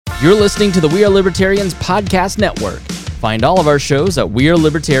You're listening to the We Are Libertarians Podcast Network. Find all of our shows at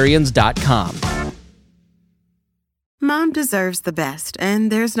wearelibertarians.com. Mom deserves the best,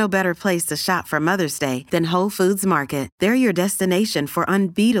 and there's no better place to shop for Mother's Day than Whole Foods Market. They're your destination for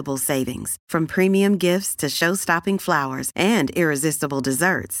unbeatable savings, from premium gifts to show-stopping flowers and irresistible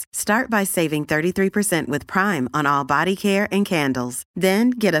desserts. Start by saving 33% with Prime on all body care and candles.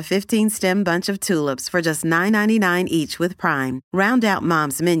 Then get a 15-stem bunch of tulips for just $9.99 each with Prime. Round out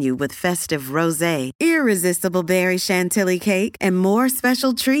Mom's menu with festive rosé, irresistible berry chantilly cake, and more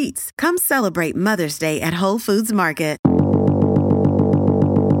special treats. Come celebrate Mother's Day at Whole Foods Market.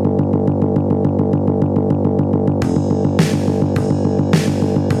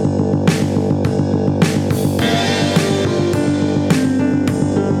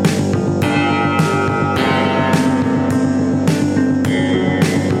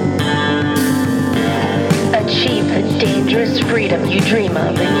 Freedom you dream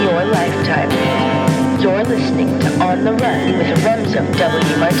of in your lifetime. You're listening to On the Run with Remzo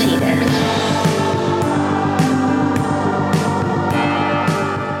W. Martinez.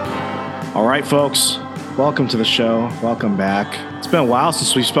 All right, folks, welcome to the show. Welcome back. It's been a while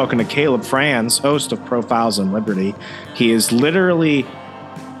since we've spoken to Caleb Franz, host of Profiles in Liberty. He is literally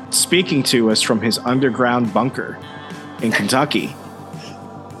speaking to us from his underground bunker in Kentucky.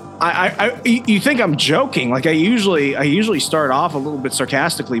 You think I'm joking? Like I usually start off a little bit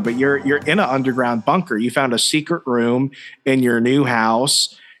sarcastically, but you're in an underground bunker. You found a secret room in your new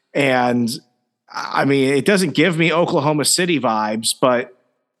house, and I mean, it doesn't give me Oklahoma City vibes. But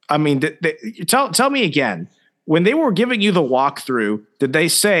I mean, tell me again. When they were giving you the walkthrough, did they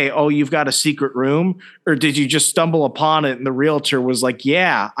say, "Oh, you've got a secret room," or did you just stumble upon it and the realtor was like,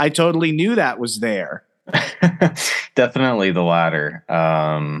 "Yeah, I totally knew that was there"? Definitely the latter.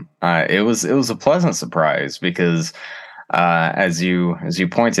 It was a pleasant surprise because, as you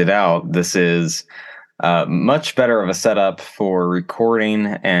pointed out, this is much better of a setup for recording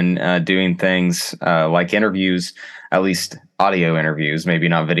and doing things like interviews, at least audio interviews, maybe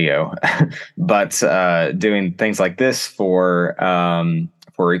not video, but doing things like this for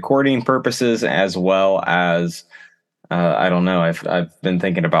recording purposes as well as. I don't know. I've been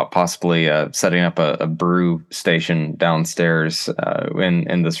thinking about possibly setting up a brew station downstairs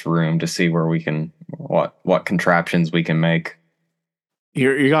in this room to see where we can what contraptions we can make.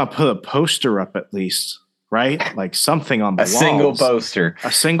 You're gonna put a poster up at least, right? Like something on the walls. Single poster.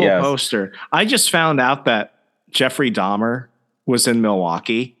 A single yes. poster. I just found out that Jeffrey Dahmer was in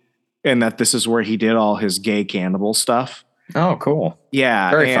Milwaukee, and that this is where he did all his gay cannibal stuff. Oh, cool. Yeah,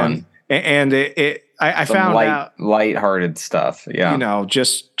 very fun. And I found out lighthearted stuff. Yeah. You know,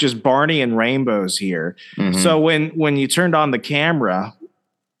 just Barney and rainbows here. Mm-hmm. So when you turned on the camera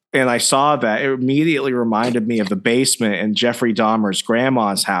and I saw that, it immediately reminded me of the basement in Jeffrey Dahmer's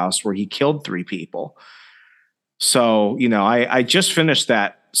grandma's house where he killed 3 people. So, you know, I just finished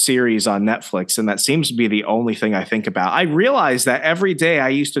that series on Netflix, and that seems to be the only thing I think about. I realized that every day I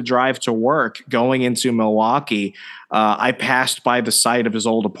used to drive to work going into Milwaukee, I passed by the site of his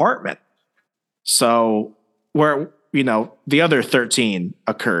old apartment. So where, you know, the other 13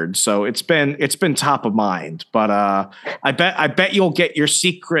 occurred. So it's been top of mind, but I bet you'll get your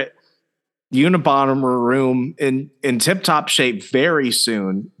secret Unabomber room in tip top shape very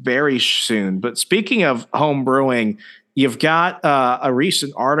soon. But speaking of home brewing, you've got a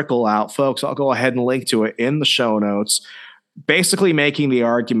recent article out, folks. I'll go ahead and link to it in the show notes, basically making the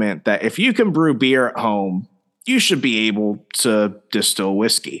argument that if you can brew beer at home, you should be able to distill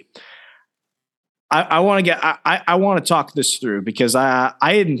whiskey. I want to talk this through because I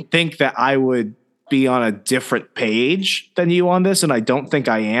didn't think that I would be on a different page than you on this, and I don't think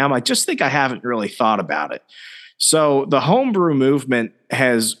I am. I just think I haven't really thought about it. So the homebrew movement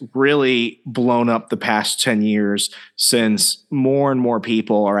has really blown up the past 10 years since more and more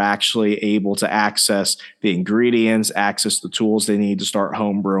people are actually able to access the ingredients, access the tools they need to start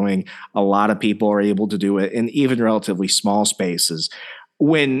homebrewing. A lot of people are able to do it in even relatively small spaces.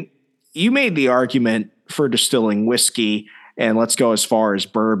 When you made the argument for distilling whiskey, and let's go as far as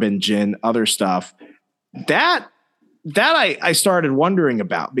bourbon, gin, other stuff, that I started wondering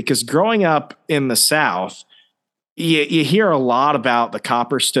about, because growing up in the South, you hear a lot about the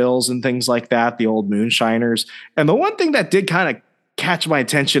copper stills and things like that, the old moonshiners. And the one thing that did kind of catch my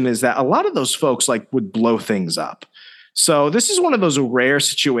attention is that a lot of those folks would blow things up. So this is one of those rare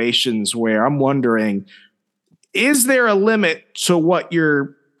situations where I'm wondering, is there a limit to what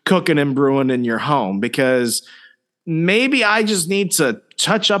you're cooking and brewing in your home? Because maybe I just need to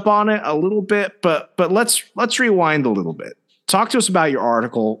touch up on it a little bit, but let's rewind a little bit. Talk to us about your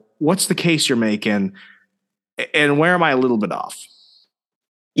article. What's the case you're making, and where am I a little bit off?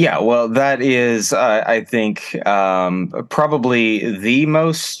 Yeah, well, that is, I think, probably the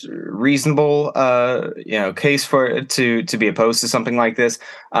most reasonable, case for to be opposed to something like this.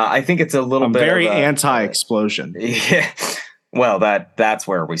 I think it's a little I'm bit very of anti-explosion. yeah. Well, that's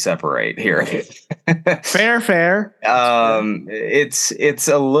where we separate here. Fair. It's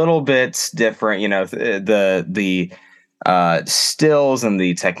a little bit different, the stills and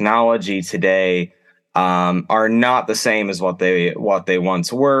the technology today are not the same as what they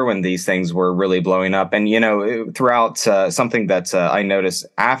once were when these things were really blowing up. And throughout something that I noticed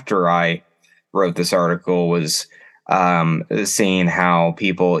after I wrote this article was seeing how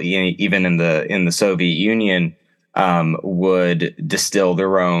people, even in the Soviet Union, would distill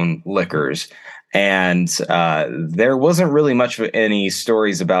their own liquors. And there wasn't really much of any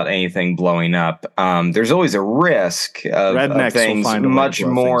stories about anything blowing up. There's always a risk of things much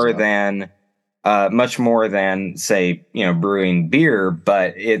more than say, brewing beer,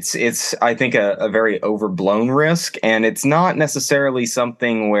 but it's I think a very overblown risk, and it's not necessarily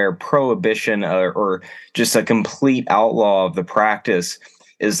something where prohibition or just a complete outlaw of the practice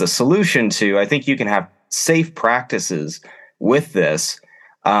is the solution to. I think you can have safe practices with this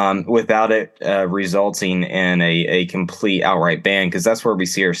without it resulting in a complete outright ban, because that's where we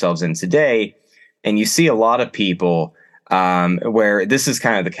see ourselves in today. And you see a lot of people where this is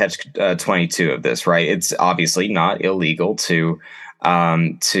kind of the catch 22 of this, right? It's obviously not illegal to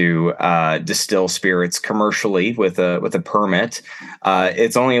distill spirits commercially with a permit.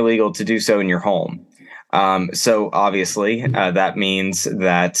 It's only illegal to do so in your home. So obviously that means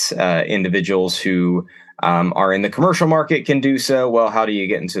that individuals who are in the commercial market can do so. Well, how do you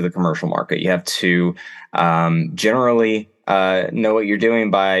get into the commercial market? You have to generally know what you're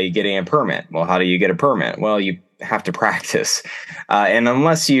doing by getting a permit. Well, how do you get a permit? Well, you have to practice, and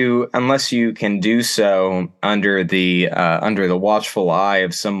unless you can do so under the watchful eye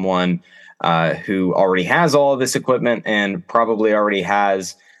of someone who already has all of this equipment and probably already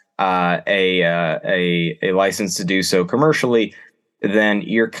has a license to do so commercially, then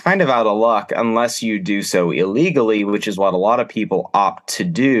you're kind of out of luck unless you do so illegally, which is what a lot of people opt to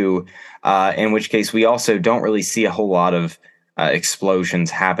do. In which case, we also don't really see a whole lot of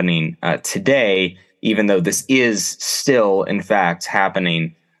explosions happening today, even though this is still, in fact,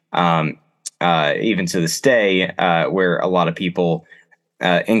 happening even to this day, where a lot of people,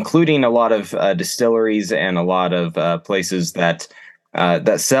 including a lot of distilleries and a lot of places that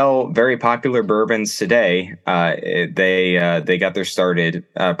sell very popular bourbons today, they got their started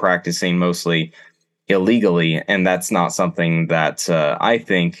practicing mostly illegally, and that's not something that I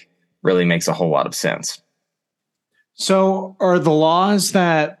think really makes a whole lot of sense. So are the laws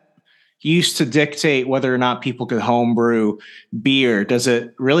that used to dictate whether or not people could homebrew beer, does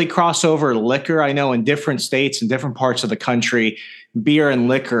it really cross over liquor? I know in different states and different parts of the country, beer and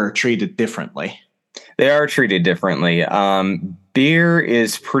liquor are treated differently. They are treated differently. Beer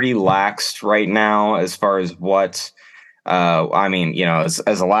is pretty laxed right now as far as what, as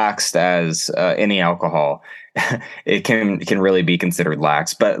laxed as any alcohol. It can really be considered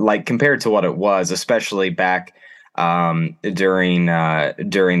lax, but like compared to what it was, especially back during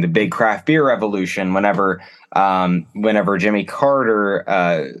the big craft beer revolution, whenever Jimmy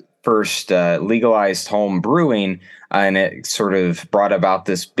Carter first legalized home brewing, and it sort of brought about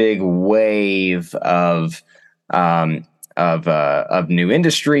this big wave of new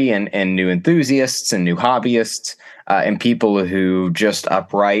industry and new enthusiasts and new hobbyists and people who just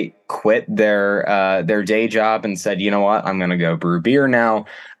outright quit their day job and said, you know what, I'm going to go brew beer now.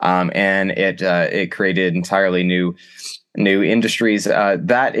 And it created entirely new industries.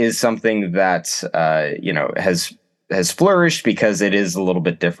 That is something that has flourished because it is a little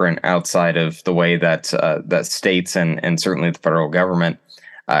bit different outside of the way that states and certainly the federal government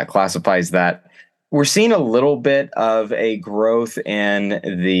classifies that. We're seeing a little bit of a growth in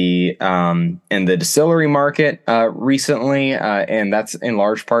the distillery market recently, and that's in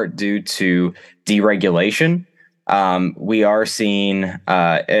large part due to deregulation. We are seeing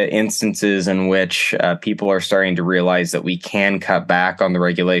instances in which people are starting to realize that we can cut back on the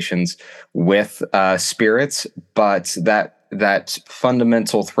regulations with spirits, but that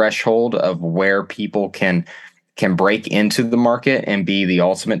fundamental threshold of where people can break into the market and be the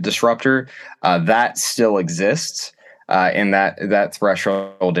ultimate disruptor, that still exists. And that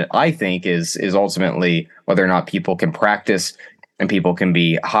threshold, I think, is ultimately whether or not people can practice and people can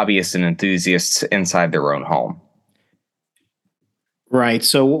be hobbyists and enthusiasts inside their own home. Right.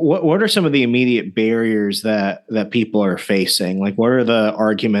 So what are some of the immediate barriers that people are facing? Like, what are the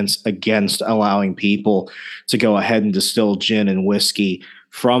arguments against allowing people to go ahead and distill gin and whiskey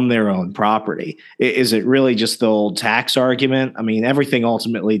from their own property? Is it really just the old tax argument? I mean, everything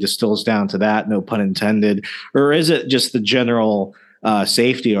ultimately distills down to that, no pun intended. Or is it just the general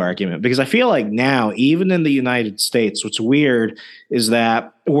safety argument? Because I feel like now, even in the United States, what's weird is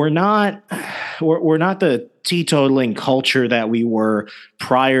that we're not the teetotaling culture that we were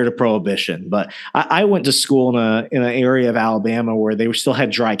prior to Prohibition. But I went to school in an area of Alabama where they still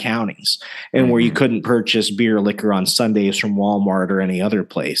had dry counties and where you couldn't purchase beer or liquor on Sundays from Walmart or any other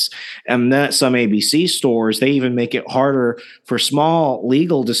place. And then at some ABC stores, they even make it harder for small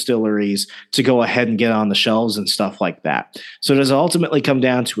legal distilleries to go ahead and get on the shelves and stuff like that. So does it ultimately come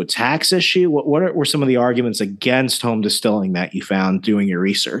down to a tax issue? What were some of the arguments against home distilling that you found doing your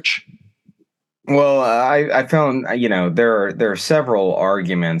research? Well, I found, there are several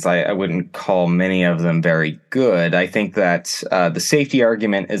arguments. I wouldn't call many of them very good. I think that the safety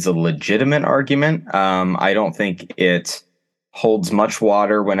argument is a legitimate argument. I don't think it holds much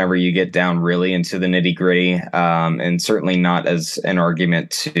water whenever you get down really into the nitty gritty, and certainly not as an argument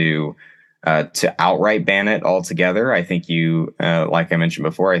to outright ban it altogether. I think like I mentioned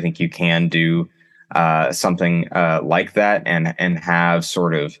before, I think you can do something like that and have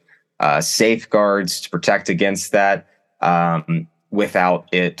sort of safeguards to protect against that without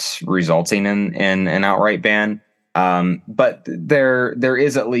it resulting in an outright ban. But there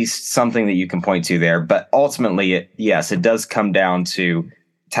is at least something that you can point to there. But ultimately, it does come down to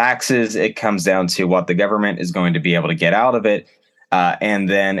taxes. It comes down to what the government is going to be able to get out of it. And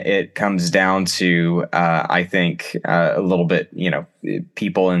then it comes down to, I think, a little bit,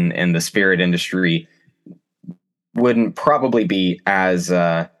 people in the spirit industry wouldn't probably be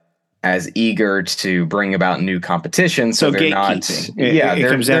as eager to bring about new competition. So they're not,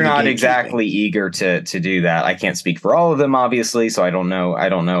 they're not exactly eager to do that. I can't speak for all of them, obviously, so I don't know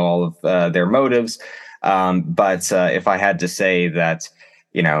all of their motives. But if I had to say that,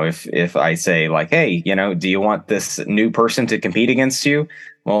 if I say like, hey, do you want this new person to compete against you?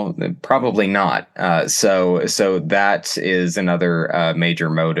 Well, probably not. So that is another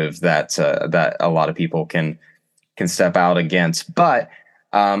major motive that a lot of people can step out against. But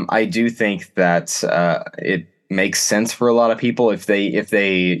I do think that it makes sense for a lot of people if they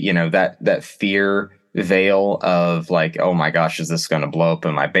that fear veil of like, oh my gosh, is this going to blow up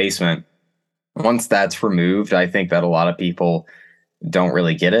in my basement? Once that's removed, I think that a lot of people don't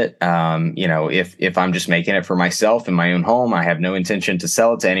really get it. If I'm just making it for myself in my own home, I have no intention to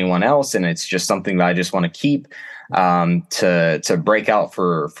sell it to anyone else, and it's just something that I just want to keep to break out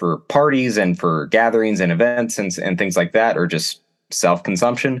for parties and for gatherings and events and things like that, or just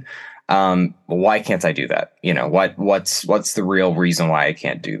self-consumption. Why can't I do that? What's the real reason why I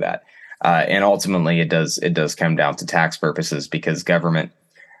can't do that? And ultimately it does come down to tax purposes, because government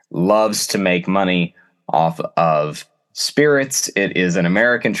loves to make money off of spirits. It is an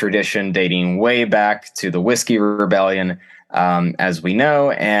American tradition dating way back to the Whiskey Rebellion, as we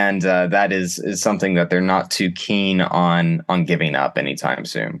know, and that is something that they're not too keen on giving up anytime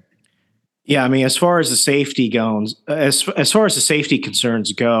soon. Yeah, I mean, as far as the safety goes, as far as the safety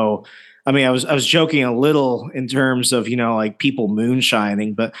concerns go, I mean, I was joking a little in terms of, like people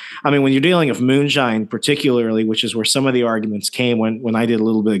moonshining, but I mean, when you're dealing with moonshine particularly, which is where some of the arguments came when I did a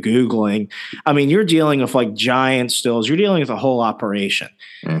little bit of Googling, I mean, you're dealing with like giant stills, you're dealing with a whole operation.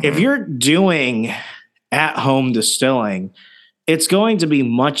 Mm-hmm. If you're doing at-home distilling, it's going to be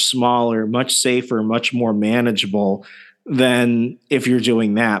much smaller, much safer, much more manageable than if you're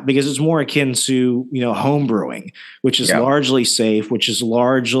doing that, because it's more akin to, home brewing, which is largely safe, which is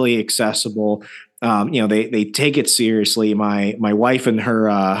largely accessible. They take it seriously. My wife and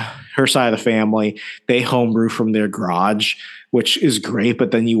her side of the family, they homebrew from their garage, which is great. But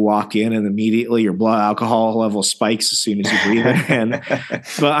then you walk in and immediately your blood alcohol level spikes as soon as you breathe it in.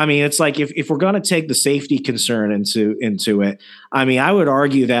 But I mean, it's like if we're going to take the safety concern into it, I mean, I would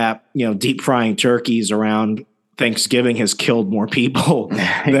argue that, deep frying turkeys around Thanksgiving has killed more people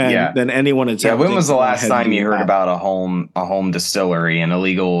than anyone attempting. Yeah, when was the last time you heard about a home distillery, an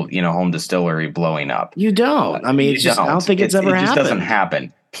illegal, home distillery blowing up? You don't. I mean, I don't think it's ever happened. It just doesn't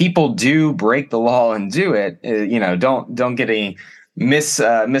happen. People do break the law and do it. Don't get any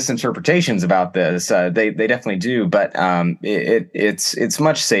misinterpretations about this. They definitely do, but it's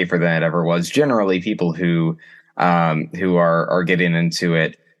much safer than it ever was. Generally, people who are getting into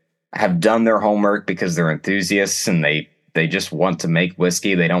it have done their homework because they're enthusiasts and they just want to make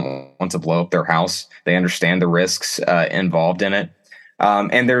whiskey. They don't want to blow up their house. They understand the risks involved in it.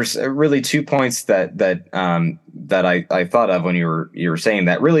 And there's really 2 points that I thought of when you were saying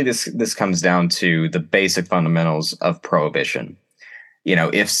that. Really, this comes down to the basic fundamentals of prohibition.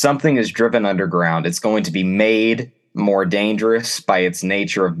 If something is driven underground, it's going to be made more dangerous by its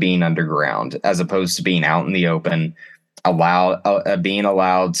nature of being underground, as opposed to being out in the open, being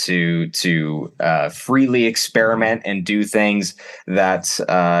allowed to freely experiment and do things that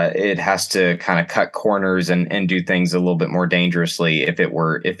it has to kind of cut corners and do things a little bit more dangerously if it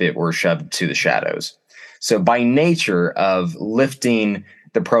were shoved to the shadows. So by nature of lifting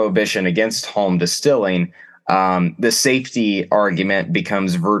the prohibition against home distilling, the safety argument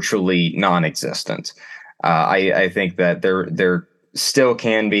becomes virtually non-existent. I think that there still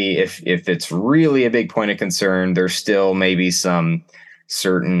can be, if it's really a big point of concern, there's still maybe some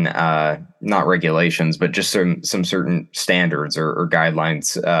certain not regulations, but just some certain standards or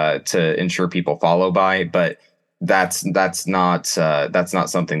guidelines to ensure people follow by. But that's not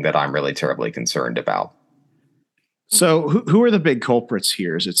something that I'm really terribly concerned about. So who are the big culprits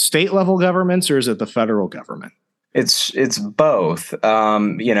here? Is it state level governments or is it the federal government? It's both.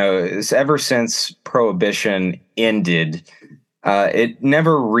 Ever since Prohibition ended, it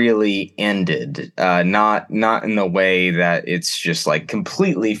never really ended. Not in the way that it's just like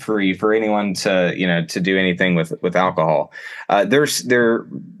completely free for anyone to do anything with alcohol.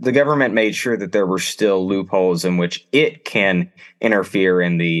 The government made sure that there were still loopholes in which it can interfere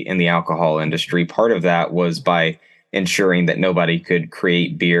in the alcohol industry. Part of that was by ensuring that nobody could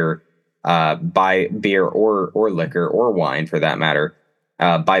create beer, buy beer or liquor or wine for that matter,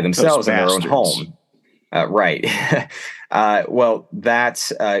 by themselves in their own home. Right. Well,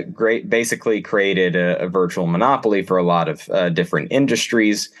 that's great. Basically created a virtual monopoly for a lot of different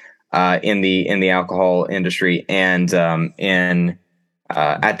industries in the alcohol industry. And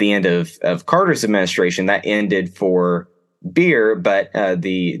at the end of Carter's administration, that ended for beer, but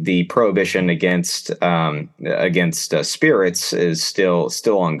the prohibition against spirits is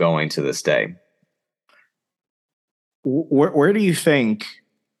still ongoing to this day. Where do you think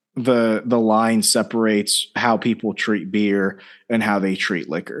the line separates how people treat beer and how they treat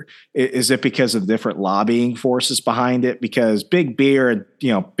liquor? Is it because of different lobbying forces behind it? Because big beer and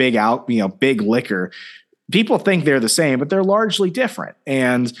big liquor, people think they're the same, but they're largely different.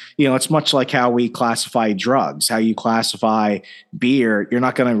 And, it's much like how we classify drugs, how you classify beer. You're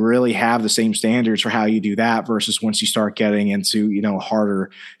not going to really have the same standards for how you do that versus once you start getting into,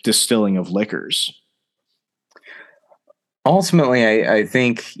 harder distilling of liquors. Ultimately, I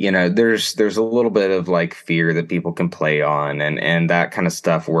think, there's a little bit of like fear that people can play on, and that kind of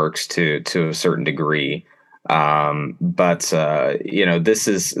stuff works to a certain degree. But this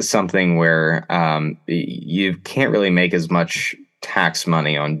is something where you can't really make as much tax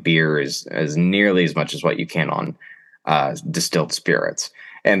money on beer as nearly as much as what you can on distilled spirits.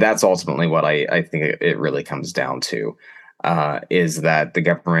 And that's ultimately what I think it really comes down to, is that the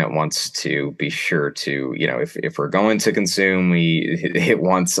government wants to be sure to, if we're going to consume, it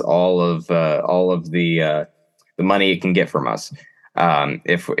wants all of the money it can get from us.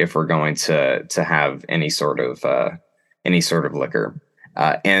 If we're going to have any sort of liquor,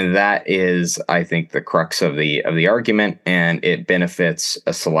 and that is, I think, the crux of the argument, and it benefits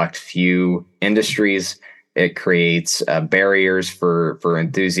a select few industries. It creates barriers for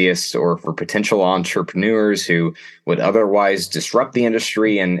enthusiasts or for potential entrepreneurs who would otherwise disrupt the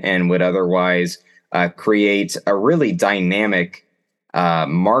industry and would otherwise create a really dynamic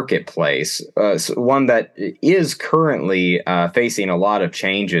marketplace, one that is currently facing a lot of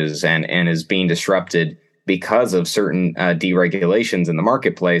changes and is being disrupted because of certain deregulations in the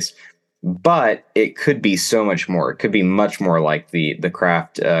marketplace. But it could be so much more. It could be much more like the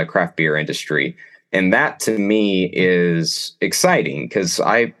craft beer industry. And that to me is exciting because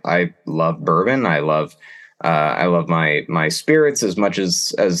I love bourbon. I love my spirits as much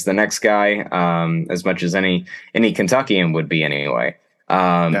as the next guy, as much as any Kentuckian would be anyway.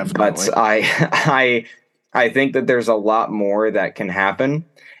 But I think that there's a lot more that can happen,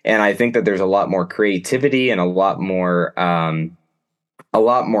 and I think that there's a lot more creativity and a lot more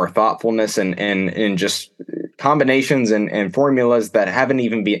thoughtfulness and just combinations and formulas that haven't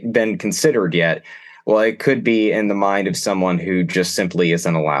even been considered yet. Well, it could be in the mind of someone who just simply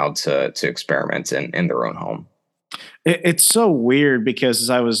isn't allowed to experiment in their own home. It's so weird because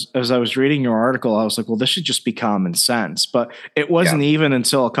as I was reading your article, I was like, well, this should just be common sense. But it wasn't even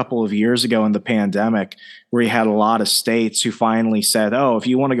until a couple of years ago in the pandemic where you had a lot of states who finally said, oh, if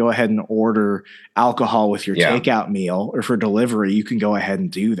you want to go ahead and order alcohol with your takeout meal or for delivery, you can go ahead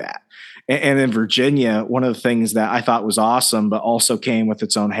and do that. And in Virginia, one of the things that I thought was awesome, but also came with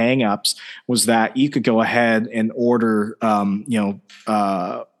its own hangups, was that you could go ahead and order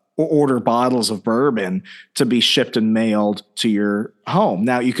order bottles of bourbon to be shipped and mailed to your home.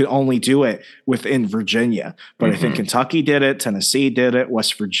 Now, you could only do it within Virginia, but I think Kentucky did it, Tennessee did it,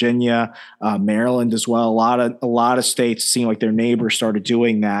 West Virginia, Maryland as well. A lot of states seem like their neighbors started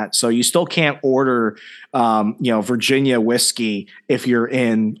doing that. So you still can't order, Virginia whiskey if you're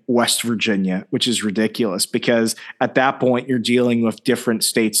in West Virginia, which is ridiculous because at that point you're dealing with different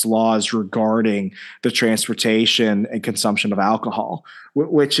states' laws regarding the transportation and consumption of alcohol,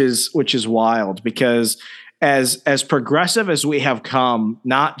 which is wild because as progressive as we have come,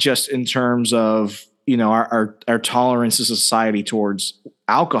 not just in terms of, our tolerance as a society towards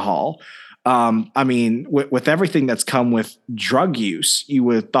alcohol. With everything that's come with drug use, you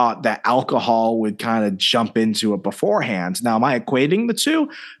would have thought that alcohol would kind of jump into it beforehand. Now, am I equating the two?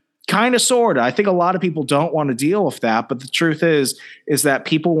 Kind of, sort of. I think a lot of people don't want to deal with that, but the truth is that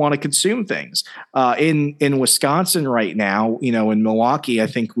people want to consume things. In Wisconsin right now, in Milwaukee, I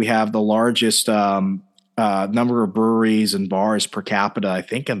think we have the largest number of breweries and bars per capita, I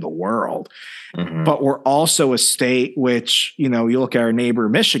think, in the world. But we're also a state which, you look at our neighbor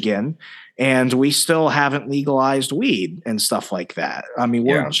Michigan, and we still haven't legalized weed and stuff like that.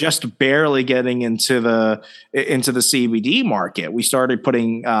 We're just barely getting into the CBD market. We started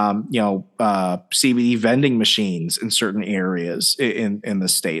putting, CBD vending machines in certain areas in the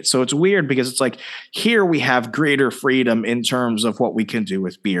state. So it's weird because it's like here we have greater freedom in terms of what we can do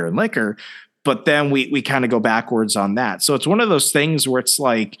with beer and liquor, but then we kind of go backwards on that. So it's one of those things where it's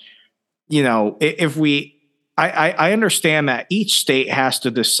like, I understand that each state has to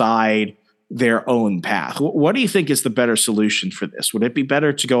decide their own path. What do you think is the better solution for this? Would it be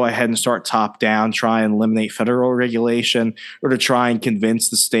better to go ahead and start top down, try and eliminate federal regulation, or to try and convince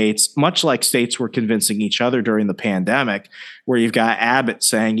the states, much like states were convincing each other during the pandemic, where you've got Abbott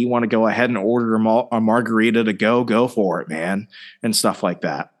saying, you want to go ahead and order a margarita to go for it, man, and stuff like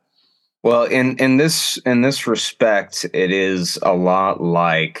that? Well, in this respect, it is a lot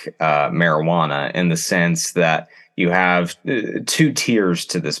like marijuana in the sense that you have two tiers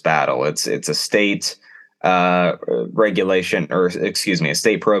to this battle. It's a state regulation, or excuse me, a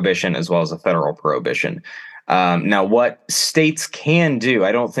state prohibition as well as a federal prohibition. Now, what states can do,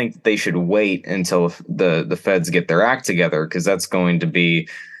 I don't think they should wait until the feds get their act together, because that's going to be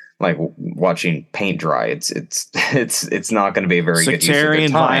like watching paint dry. It's not going to be a very good use of their time.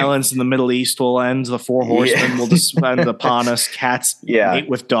 Sectarian violence in the Middle East will end. The four horsemen will descend upon us. Cats mate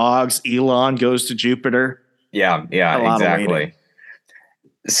with dogs. Elon goes to Jupiter. Yeah, exactly.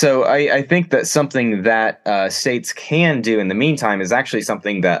 So I think that something that states can do in the meantime is actually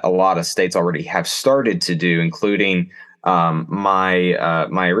something that a lot of states already have started to do, including my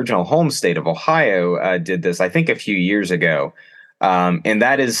original home state of Ohio did this, I think, a few years ago. And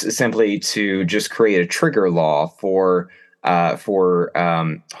that is simply to just create a trigger law for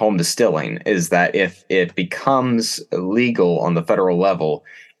home distilling, is that if it becomes legal on the federal level,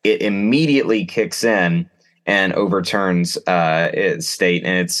 it immediately kicks in and overturns state,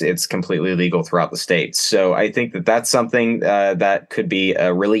 and it's completely legal throughout the state. So I think that that's something that could be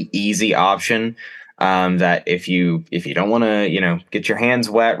a really easy option. That if you don't want to get your hands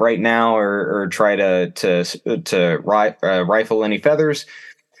wet right now or try to rifle any feathers,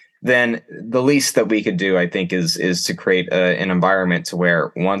 then the least that we could do, I think, is to create an environment to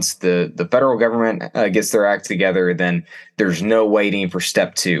where once the federal government gets their act together, then there's no waiting for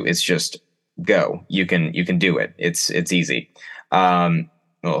step two. It's just go. You can do it. It's easy.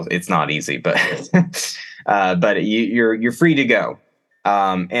 Well, it's not easy, but but you're free to go.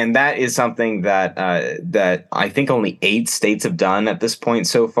 And that is something that I think only 8 states have done at this point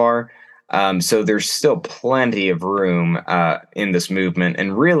so far. So there's still plenty of room in this movement.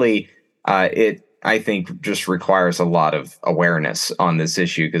 And really, it, I think, just requires a lot of awareness on this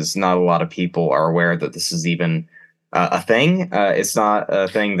issue, because not a lot of people are aware that this is even a thing. It's not a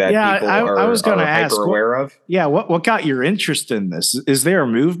thing that people are hyper aware of. Yeah. What got your interest in this? Is there a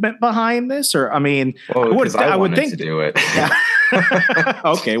movement behind this? Or, I mean, I would think to do it. Yeah.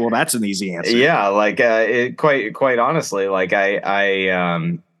 Okay. Well, that's an easy answer. Yeah. Like, quite honestly, like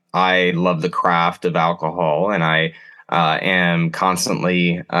I love the craft of alcohol, and I am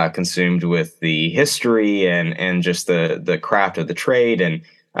constantly consumed with the history and just the craft of the trade, and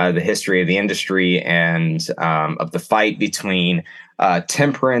the history of the industry, and of the fight between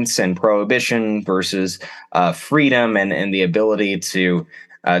temperance and prohibition versus freedom, and the ability to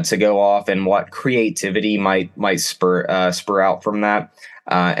go off, and what creativity might spur out from that.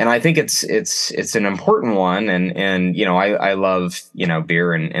 And I think it's an important one. And I love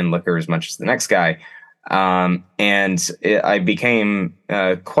beer and liquor as much as the next guy. I became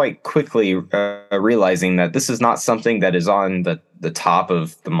quite quickly realizing that this is not something that is on the top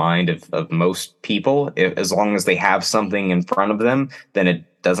of the mind of most people. As long as they have something in front of them, then it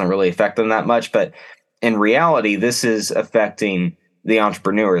doesn't really affect them that much. But in reality, this is affecting the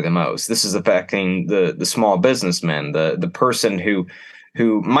entrepreneur the most. This is affecting the small businessman, the person who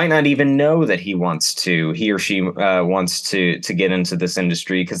might not even know that he or she wants to get into this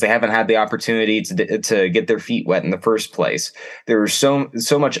industry because they haven't had the opportunity to get their feet wet in the first place. There is so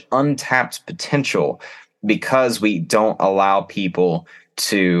much untapped potential because we don't allow people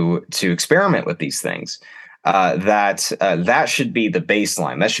to experiment with these things. That should be the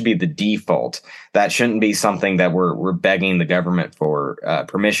baseline. That should be the default. That shouldn't be something that we're begging the government for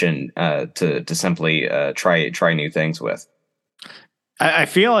permission to simply try new things with. I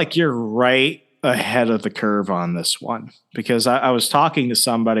feel like you're right ahead of the curve on this one, because I was talking to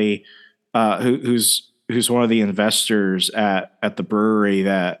somebody who's one of the investors at the brewery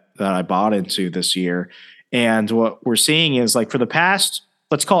that I bought into this year. And what we're seeing is, like, for the past,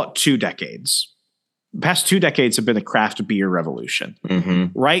 let's call it 2 decades, the past 2 decades have been a craft beer revolution.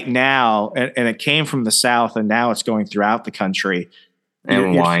 Mm-hmm. Right now, and it came from the South, and now it's going throughout the country.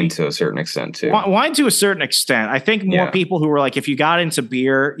 And wine to a certain extent, too. Wine to a certain extent. I think more people who were like, if you got into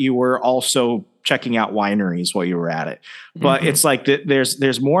beer, you were also checking out wineries while you were at it. But it's like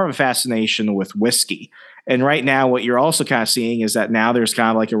there's more of a fascination with whiskey. And right now, what you're also kind of seeing is that now there's kind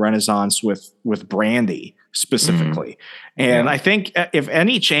of like a renaissance with brandy specifically. And I think if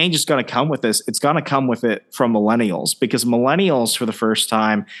any change is going to come with this, it's going to come with it from millennials, because millennials for the first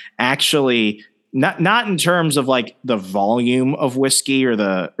time actually not in terms of like the volume of whiskey or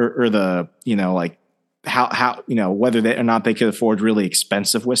the like how whether or not they could afford really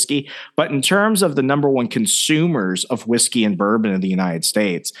expensive whiskey, but in terms of the number one consumers of whiskey and bourbon in the United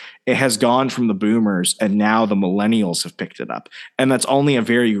States, it has gone from the boomers, and now the millennials have picked it up. And that's only a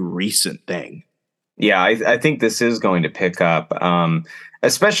very recent thing. Yeah, I think this is going to pick up,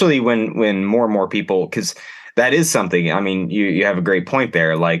 especially when more and more people, because that is something. I mean, you have a great point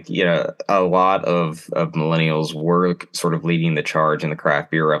there. Like, a lot of millennials were sort of leading the charge in the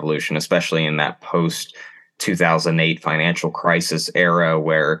craft beer revolution, especially in that post 2008 financial crisis era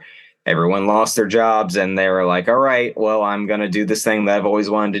where everyone lost their jobs and they were like, all right, well, I'm going to do this thing that I've always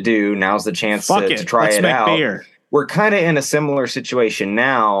wanted to do. Now's the chance to try it out. Beer. We're kind of in a similar situation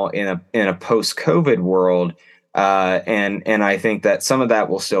now in a post-COVID world. And I think that some of that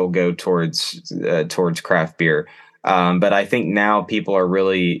will still go towards craft beer. But I think now people are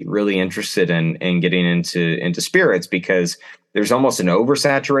really, really interested in getting into spirits, because there's almost an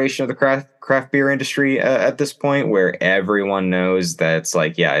oversaturation of the craft beer industry at this point, where everyone knows that it's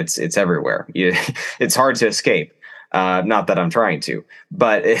like, it's everywhere. It's hard to escape. Not that I'm trying to,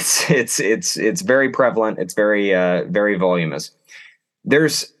 but it's very prevalent. It's very, very voluminous.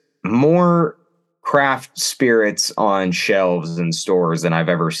 There's more craft spirits on shelves in stores than I've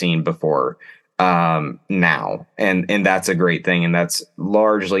ever seen before now. And that's a great thing. And that's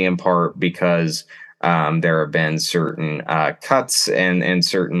largely in part because there have been certain cuts and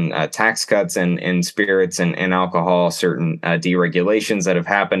certain tax cuts in spirits and alcohol, certain deregulations that have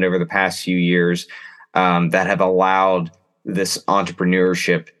happened over the past few years that have allowed this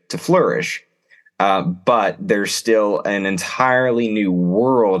entrepreneurship to flourish. But there's still an entirely new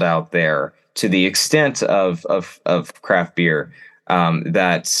world out there, to the extent of craft beer,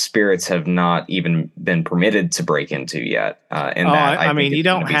 that spirits have not even been permitted to break into yet. And I mean, you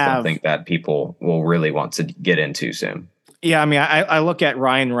don't have something that people will really want to get into soon. Yeah, I mean, I look at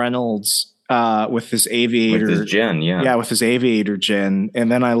Ryan Reynolds with his Aviator, with his gin, with his Aviator gin,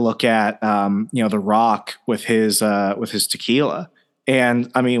 and then I look at The Rock with his tequila.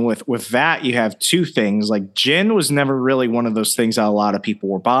 And I mean, with that, you have two things. Like, gin was never really one of those things that a lot of people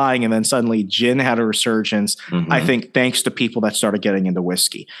were buying. And then suddenly gin had a resurgence, I think, thanks to people that started getting into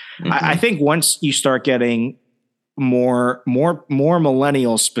whiskey. I think once you start getting more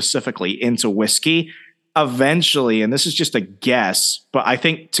millennials specifically into whiskey, eventually, and this is just a guess, but I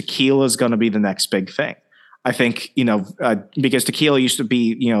think tequila is going to be the next big thing. I think, because tequila used to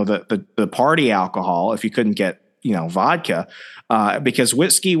be, the party alcohol if you couldn't get, vodka, because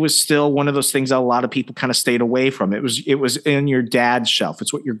whiskey was still one of those things that a lot of people kind of stayed away from. It was in your dad's shelf.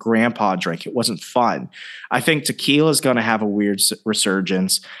 It's what your grandpa drank. It wasn't fun. I think tequila is going to have a weird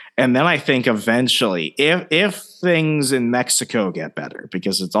resurgence. And then I think eventually, if things in Mexico get better,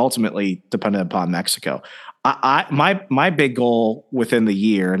 because it's ultimately dependent upon Mexico, my big goal within the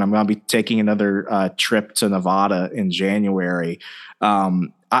year, and I'm going to be taking another trip to Nevada in January.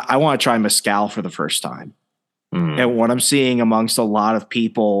 I want to try mezcal for the first time. And what I'm seeing amongst a lot of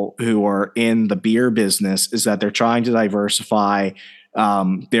people who are in the beer business is that they're trying to diversify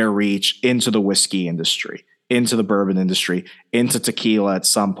their reach into the whiskey industry. into the bourbon industry, into tequila at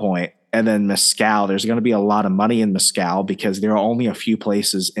some point, and then mezcal. There's going to be a lot of money in mezcal because there are only a few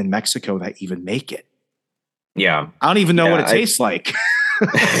places in Mexico that even make it. Yeah. I don't even know what it tastes like.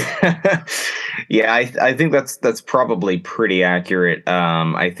 Yeah, I think that's probably pretty accurate.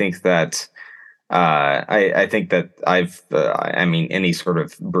 I think that I think that I mean, any sort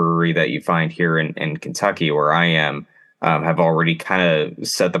of brewery that you find here in Kentucky where I am have already kind of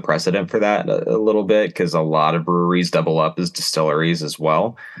set the precedent for that a little bit, because a lot of breweries double up as distilleries as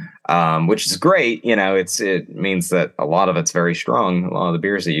well, which is great. You know, it means that a lot of it's very strong. A lot of the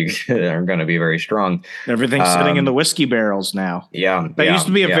beers that you get are going to be very strong. Everything's sitting in the whiskey barrels now. Yeah. That used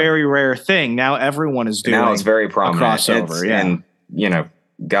to be a very rare thing. Now everyone is doing. Now it's very prominent. Crossover, And, you know,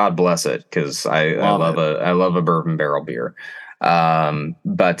 God bless it, because I love a bourbon barrel beer.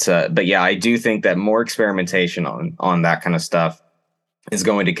 But yeah, I do think that more experimentation on that kind of stuff is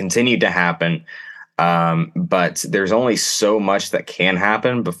going to continue to happen. But there's only so much that can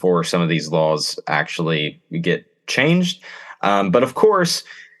happen before some of these laws actually get changed. But of course,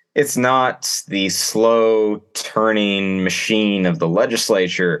 it's not the slow turning machine of the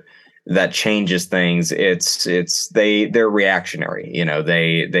legislature that changes things. They're reactionary. You know,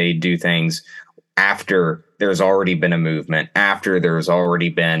 they do things after there's already been a movement, after there's already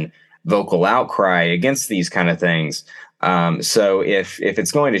been vocal outcry against these kind of things. So if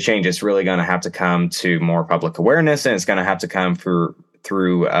it's going to change, it's really going to have to come to more public awareness, and it's going to have to come through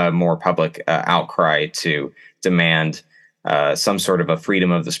more public outcry to demand some sort of a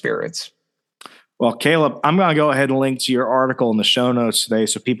freedom of the spirits. Well, Caleb, I'm going to go ahead and link to your article in the show notes today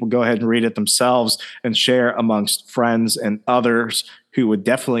so people go ahead and read it themselves and share amongst friends and others who would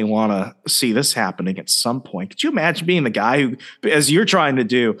definitely want to see this happening at some point. Could you imagine being the guy who, as you're trying to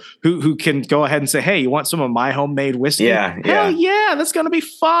do, who can go ahead and say, hey, you want some of my homemade whiskey? Hell yeah, that's going to be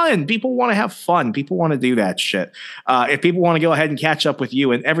fun. People want to have fun. People want to do that shit. If people want to go ahead and catch up with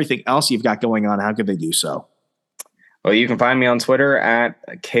you and everything else you've got going on, how could they do so? Well, you can find me on Twitter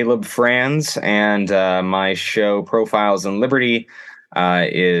at Caleb Franz, and my show Profiles in Liberty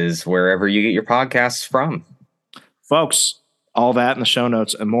is wherever you get your podcasts from. Folks, all that in the show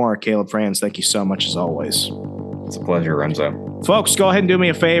notes and more. Caleb Franz, thank you so much as always. It's a pleasure, Renzo. Folks, go ahead and do me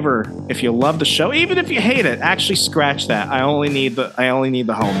a favor. If you love the show, even if you hate it, actually scratch that. I only need the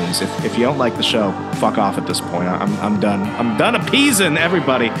homies. If you don't like the show, fuck off at this point. I'm done. I'm done appeasing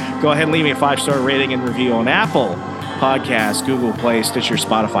everybody. Go ahead and leave me a 5-star rating and review on Apple Podcasts, Google Play, Stitcher,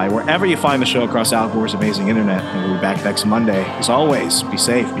 Spotify, wherever you find the show across Al Gore's amazing internet. And we'll be back next Monday. As always, be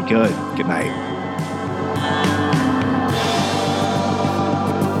safe, be good. Good night.